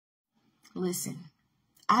Listen,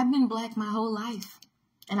 I've been black my whole life.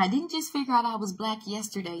 And I didn't just figure out I was black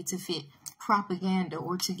yesterday to fit propaganda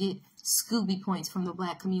or to get Scooby points from the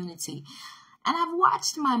black community. And I've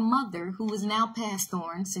watched my mother, who is now passed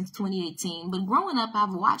on since 2018, but growing up,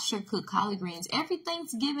 I've watched her cook collard greens every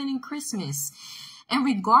Thanksgiving and Christmas. And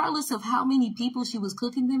regardless of how many people she was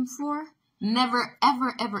cooking them for, never,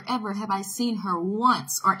 ever, ever, ever have I seen her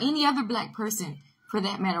once, or any other black person, for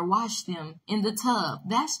that matter, wash them in the tub.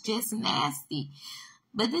 That's just nasty.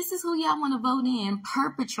 But this is who y'all want to vote in,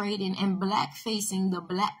 perpetrating and black-facing the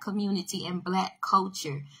black community and black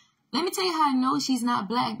culture. Let me tell you how I know she's not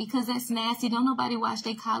black, because that's nasty. Don't nobody wash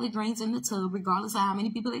their collard greens in the tub, regardless of how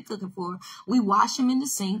many people they're cooking for. We wash them in the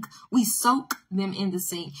sink. We soak them in the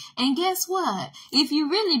sink. And guess what? If you're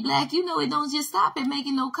really black, you know it don't just stop at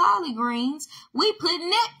making no collard greens. We put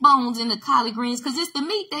neck bones in the collard greens because it's the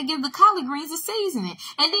meat that gives the collard greens a seasoning.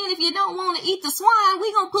 And then if you don't want to eat the swine,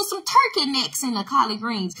 we going to put some turkey necks in the collard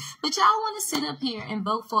greens. But y'all want to sit up here and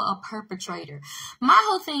vote for a perpetrator. My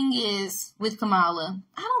whole thing is with Kamala,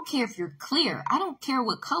 I don't care if you're clear. I don't care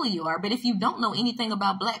what color you are, but if you don't know anything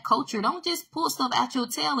about black culture, don't just pull stuff out your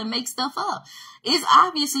tail and make stuff up. It's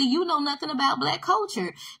obviously you know nothing about black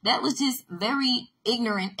culture. That was just very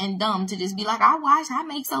ignorant and dumb to just be like, I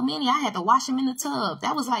make so many, I had to wash them in the tub.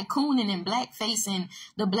 That was like cooning and blackfacing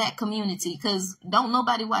the black community, because don't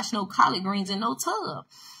nobody wash no collard greens in no tub.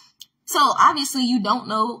 So obviously you don't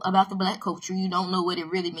know about the black culture. You don't know what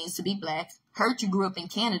it really means to be black. Heard you grew up in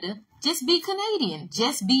Canada. Just be Canadian.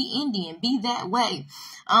 Just be Indian. Be that way.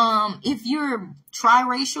 If you're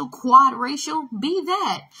triracial, quadracial, be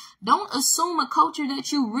that. Don't assume a culture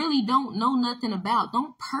that you really don't know nothing about.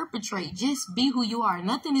 Don't perpetrate. Just be who you are.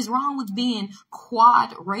 Nothing is wrong with being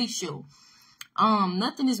quadracial.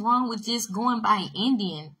 Nothing is wrong with just going by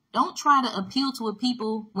Indian. Don't try to appeal to a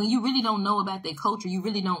people when you really don't know about their culture. You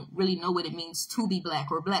really don't know what it means to be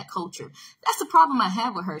black or black culture. That's the problem I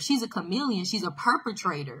have with her. She's a chameleon. She's a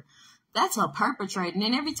perpetrator. That's a perpetrator. And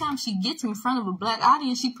then every time she gets in front of a black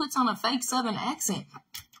audience, she puts on a fake Southern accent.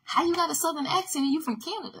 How you got a Southern accent and you from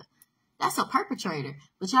Canada? That's a perpetrator.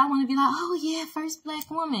 But y'all want to be like, oh yeah, first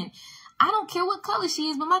black woman. I don't care what color she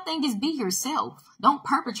is, but my thing is be yourself. Don't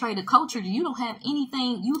perpetrate a culture that you don't have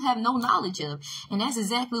anything, you have no knowledge of. And that's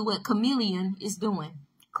exactly what Chameleon is doing.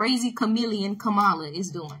 Crazy chameleon Kamala is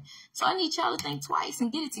doing. So I need y'all to think twice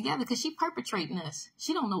and get it together, because she perpetrating us.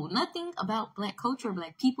 She don't know nothing about black culture,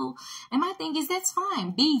 black people. And my thing is, that's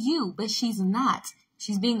fine. Be you, but she's not.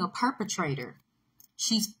 She's being a perpetrator.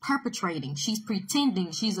 She's perpetrating. She's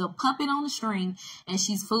pretending. She's a puppet on the string, and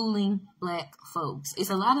she's fooling black folks. It's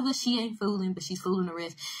a lot of us she ain't fooling, but she's fooling the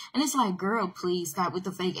rest. And it's like, girl, please stop with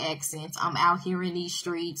the fake accents. I'm out here in these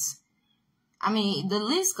streets. I mean, the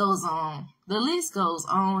list goes on. The list goes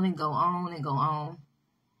on and go on and go on.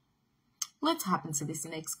 Let's hop into this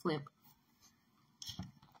next clip.